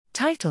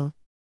Title: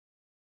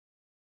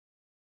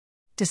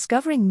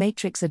 Discovering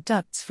Matrix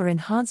Adducts for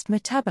Enhanced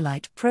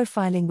Metabolite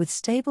Profiling with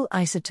Stable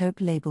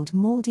Isotope-Labeled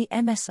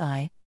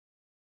MALDI-MSI.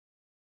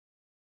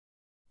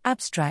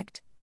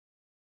 Abstract: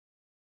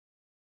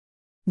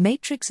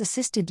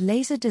 Matrix-Assisted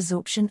Laser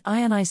Desorption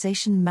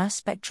Ionization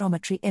Mass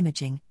Spectrometry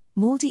Imaging,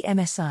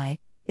 MALDI-MSI,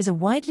 is a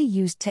widely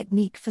used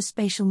technique for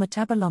spatial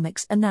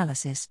metabolomics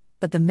analysis,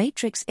 but the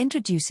matrix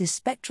introduces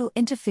spectral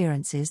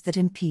interferences that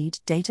impede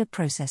data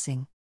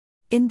processing.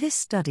 In this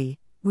study,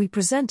 we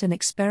present an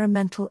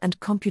experimental and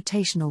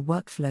computational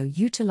workflow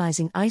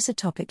utilizing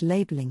isotopic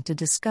labeling to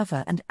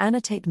discover and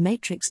annotate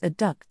matrix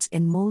adducts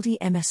in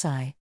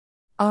MALDI-MSI.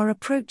 Our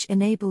approach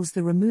enables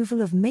the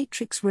removal of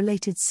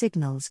matrix-related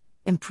signals,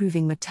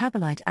 improving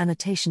metabolite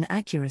annotation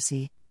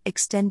accuracy,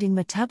 extending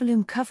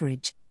metabolome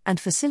coverage, and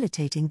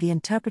facilitating the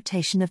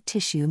interpretation of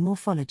tissue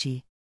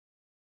morphology.